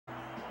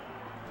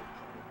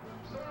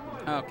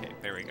Okay,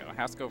 there we go.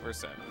 Hasko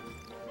versus Sevan.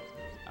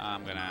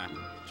 I'm gonna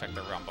check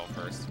the Rumble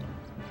first.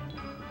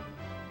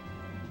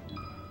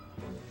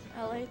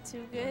 LA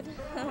too good.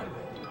 Oh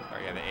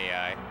yeah, the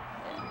AI.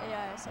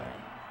 AI, sorry.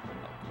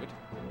 Oh, good.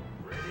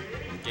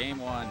 Game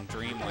 1,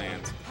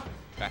 Dreamland.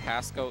 Got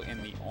Hasko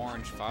in the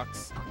orange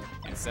fox,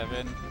 and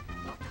Sevan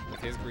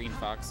with his green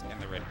fox and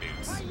the red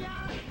boots.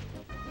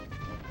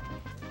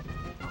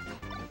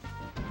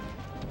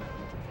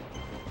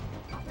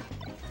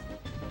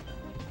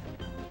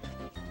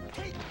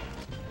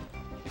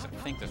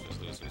 I think this was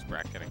loser's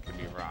bracket. I could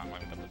be wrong.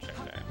 Let me double check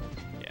that.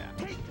 Yeah.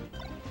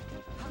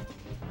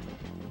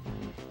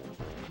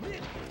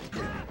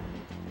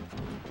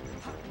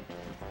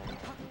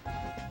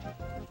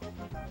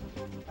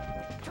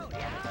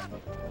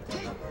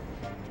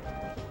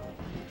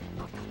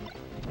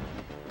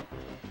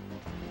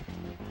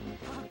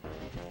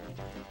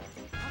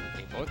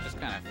 Okay, both just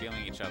kind of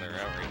feeling each other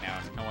out right now.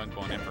 No one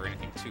going in for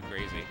anything too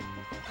crazy.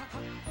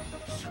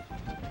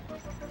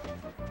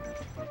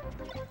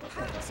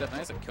 Sevan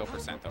has a kill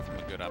percent though from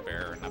a good up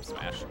air and up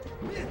smash.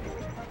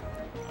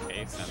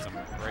 Okay, sends him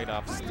right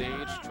off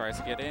stage, tries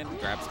to get in,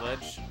 grabs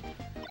ledge.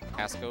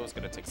 Hasko is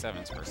going to take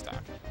Sevan's first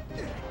stock.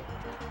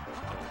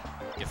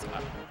 Gets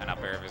an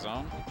up air of his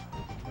own.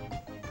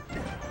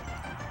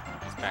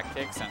 His back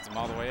kick sends him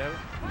all the way out.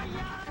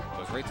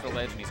 Goes right to the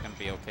ledge and he's going to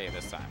be okay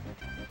this time.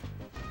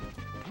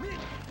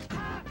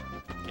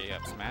 Okay,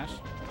 up smash.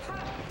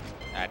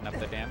 Adding up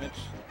the damage.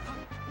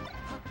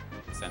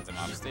 Sends him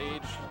off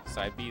stage.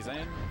 Side B's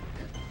in.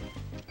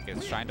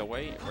 Gets shined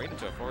away right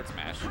into a forward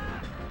smash.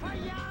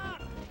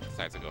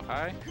 Decides to go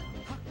high.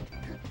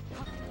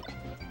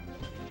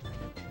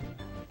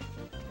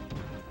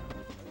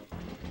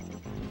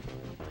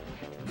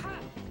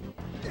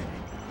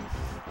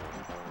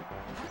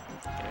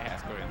 Okay,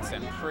 Hasko didn't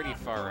send pretty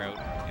far out.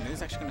 And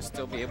he's actually going to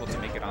still be able to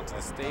make it onto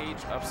the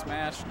stage. Up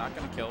smash. Not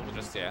going to kill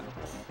just yet.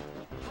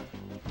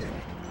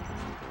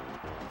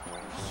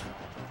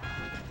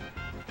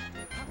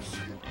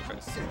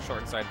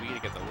 Short side B to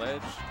get the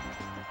ledge.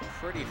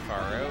 Pretty far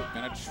out.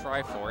 Gonna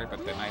try for it,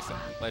 but the nice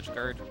ledge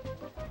guard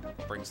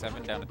brings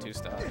Sevan down to 2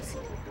 stocks.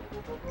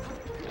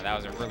 And that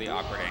was a really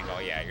awkward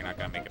angle. Yeah, you're not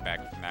gonna make it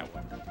back from that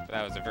one. But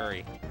that was a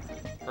very,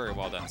 very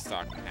well done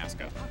stock from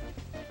Hasko.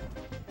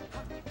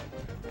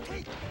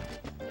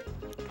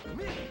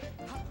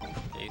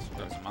 Okay, so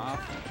throws him off.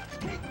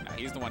 Now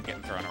he's the one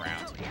getting thrown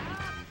around.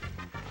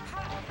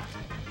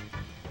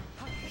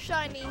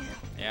 Shiny.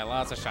 Yeah,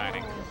 lots of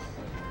shining.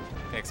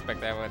 They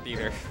expect that with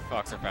either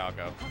Fox or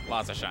Falco.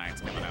 Lots of shines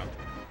coming out.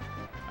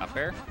 Up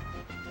air.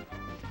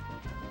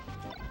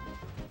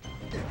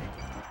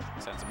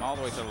 Sends him all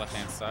the way to the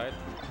left-hand side.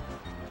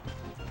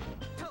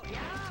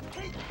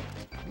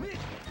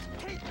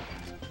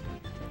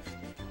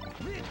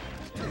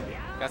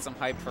 Got some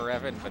hype for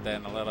Evan, but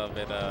then a little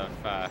bit of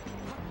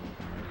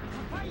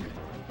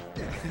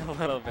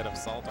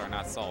salt, or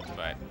not salt,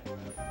 but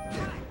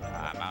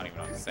I don't even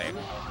know what to say.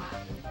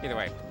 Either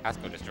way,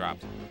 Hasko just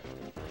dropped.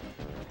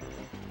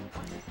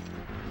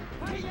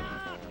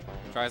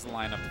 Tries to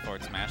line up the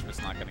forward smash, but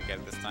it's not going to get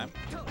it this time.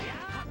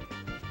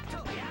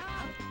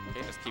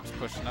 Okay, just keeps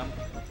pushing him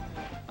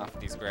off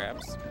these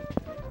grabs.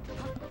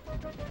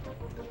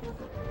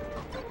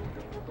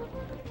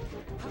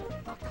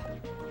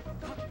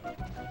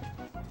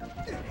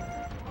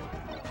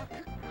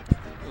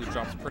 Ooh,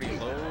 drops pretty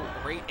low,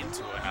 right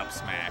into an up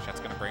smash.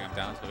 That's going to bring him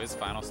down to his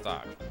final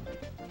stock.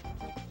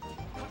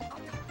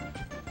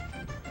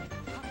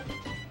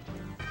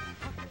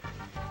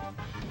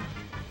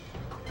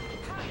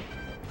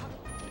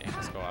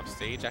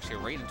 Stage, actually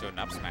right into an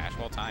up smash,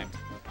 well timed.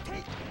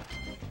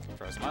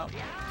 Throws him up,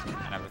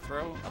 another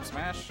throw, up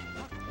smash.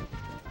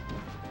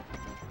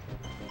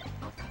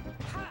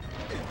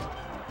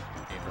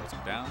 Okay, throws him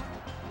down.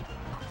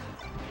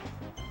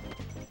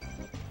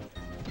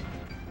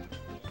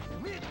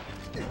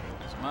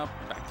 Throws him up,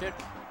 back kick.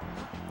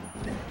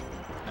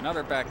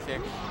 Another back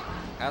kick.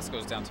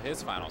 Hasko's down to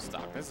his final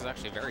stock. This is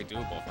actually very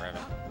doable for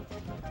Evan.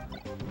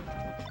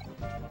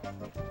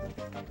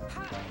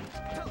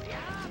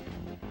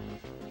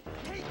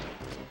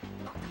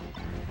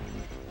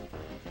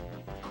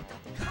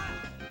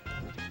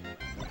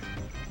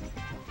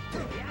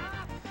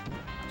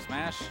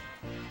 Smash.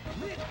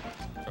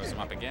 Throws him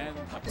up again,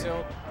 up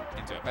tilt,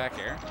 into a back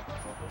air.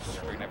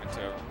 Bringing him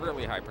into a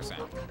really high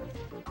percent.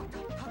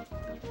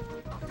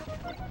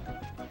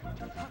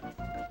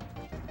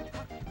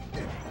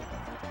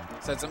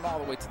 Sends him all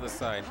the way to the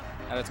side.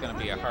 Now that's going to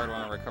be a hard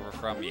one to recover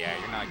from. Yeah,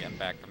 you're not getting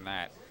back from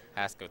that.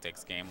 Hasko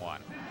takes game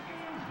 1.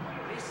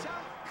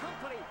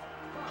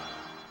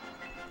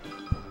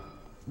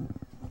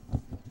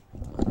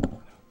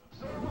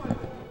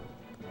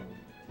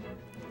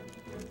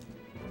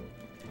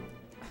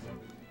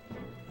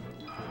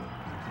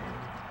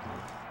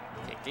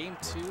 Game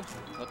 2,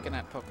 looking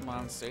at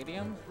Pokemon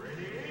Stadium.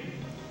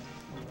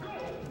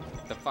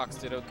 The Fox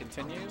Ditto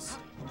continues.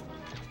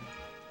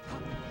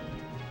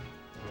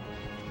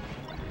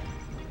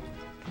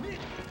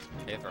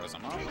 Okay, throws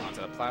him up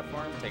onto the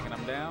platform, taking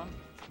him down.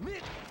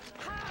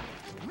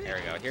 There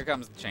we go. Here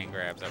comes the chain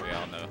grabs that we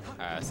all know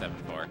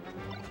 7-4.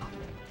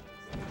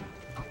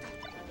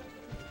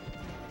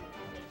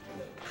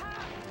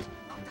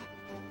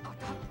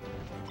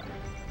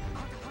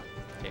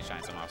 Okay,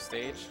 shines him off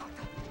stage.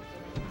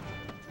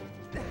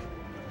 Okay,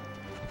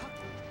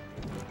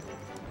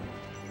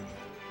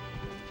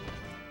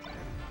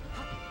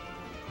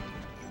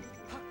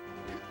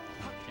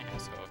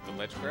 let's go with the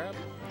ledge grab.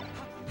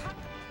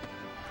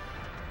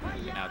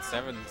 Now it's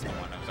Sevan's the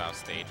one who's off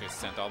stage. He's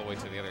sent all the way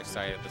to the other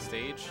side of the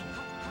stage.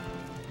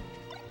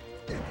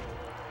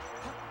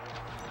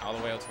 All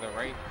the way out to the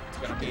right. It's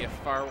going to be a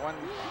far one.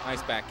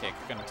 Nice back kick.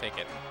 Going to take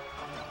it.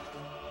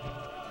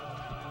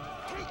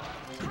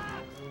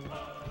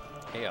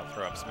 Okay, I'll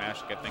throw up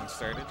smash, get things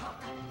started.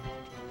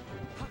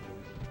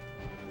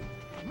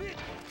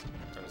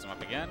 Throws him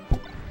up again.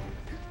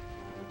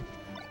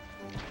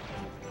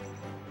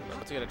 We're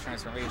about to get a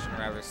transformation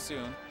rather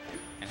soon.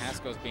 And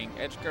Hasko's being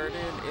edge guarded,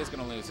 is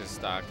going to lose his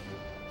stock.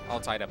 All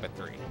tied up at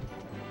 3.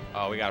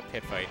 Oh, we got a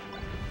pit fight.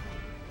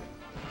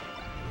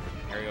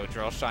 There we go,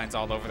 drill shines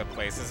all over the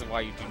place. This is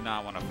why you do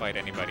not want to fight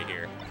anybody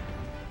here.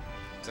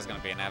 It's just going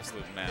to be an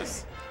absolute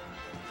mess.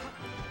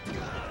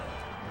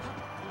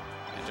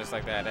 And just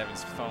like that,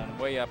 Evan's flown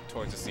way up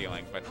towards the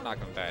ceiling, but not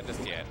going to die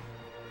just yet.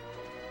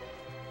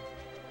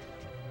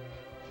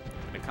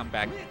 Going to come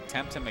back,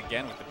 tempt him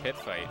again with the pit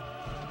fight,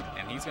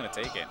 and he's going to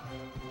take it.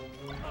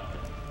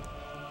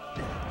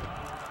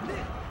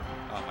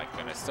 Oh my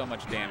goodness, so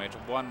much damage.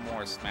 One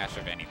more smash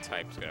of any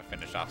type is going to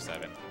finish off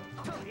Sevan.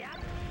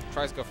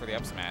 Tries to go for the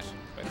up smash,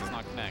 but does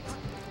not connect.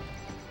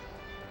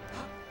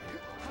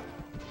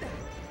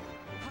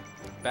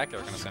 Back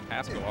air going to send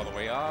Hasko all the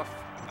way off,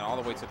 and all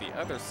the way to the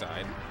other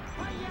side.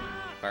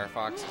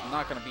 Firefox is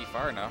not going to be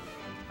far enough.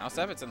 Now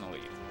Sevan's in the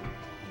lead.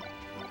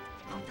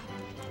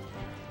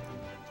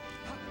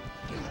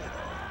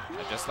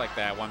 And just like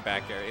that, one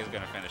back air is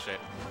going to finish it.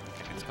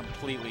 It's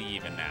completely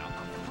even now.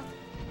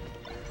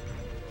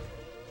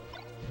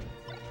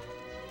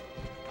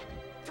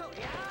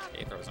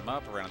 Okay, throws him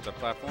up around the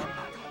platform.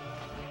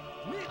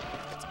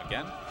 Gets him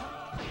again.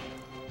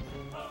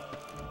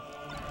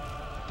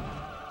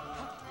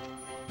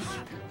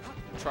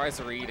 Tries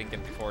to read and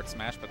get the forward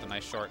smash, but the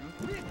nice shorten.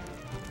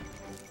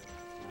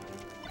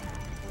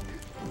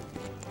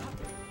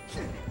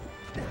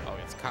 Oh,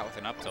 it's caught with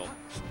an up tilt.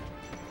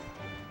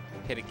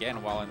 Hit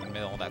again while in the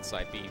middle of that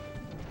side beat.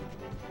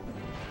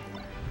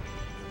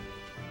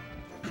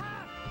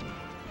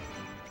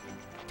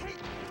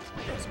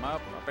 Throws him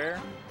up air.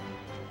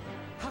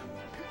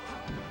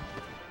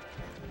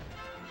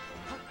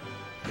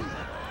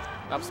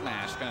 Up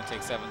smash, gonna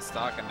take 7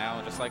 stock, and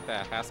now just like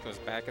that, Hasko's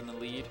back in the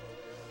lead.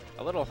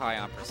 A little high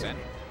on percent,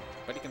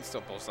 but he can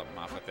still pull something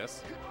off with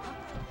this.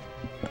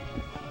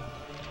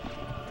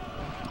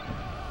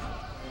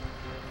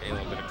 Okay, a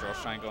little bit of drill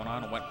shine going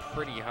on. Went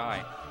pretty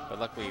high, but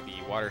luckily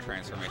the water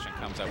transformation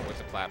comes up with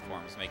the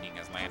platforms, making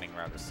his landing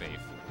rather safe.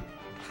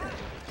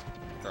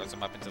 Throws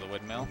him up into the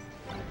windmill.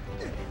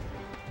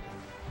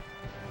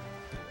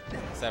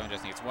 Sevan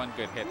just needs one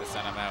good hit to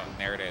send him out, and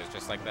there it is,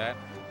 just like that.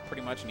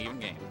 Pretty much an even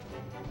game.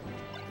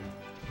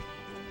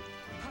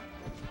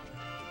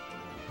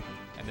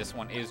 And this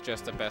one is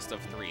just a best of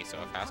 3, so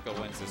if Hasko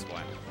wins this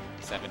one,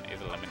 Sevan is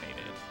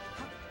eliminated.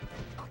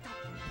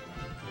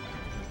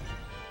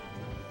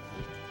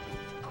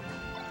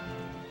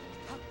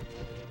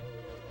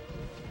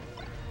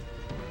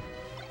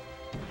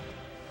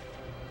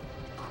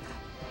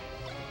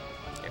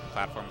 Okay,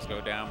 platforms go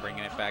down,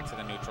 bringing it back to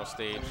the neutral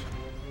stage.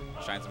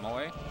 Shines him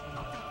away.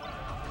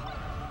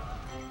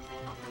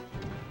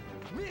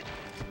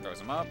 Throws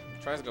him up.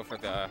 Tries to go for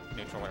the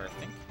neutral air, I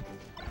think.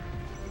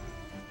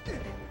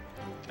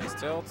 Nice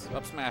tilt.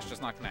 Up smash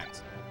does not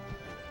connect.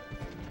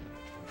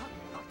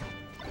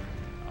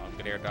 Oh,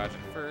 good air dodge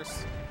at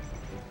first.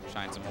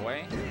 Shines him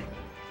away.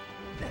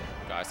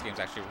 God, this game's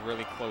actually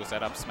really close.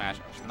 That up smash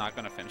is not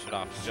going to finish it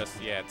off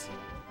just yet.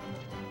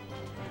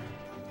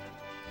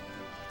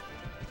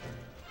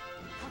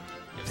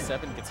 If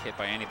Sevan gets hit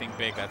by anything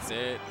big, that's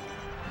it.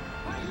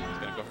 He's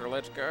going to go for a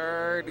ledge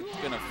guard. He's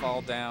going to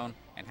fall down,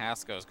 and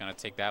Hasko's going to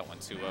take that one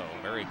 2-0.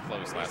 Very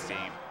close last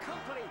game.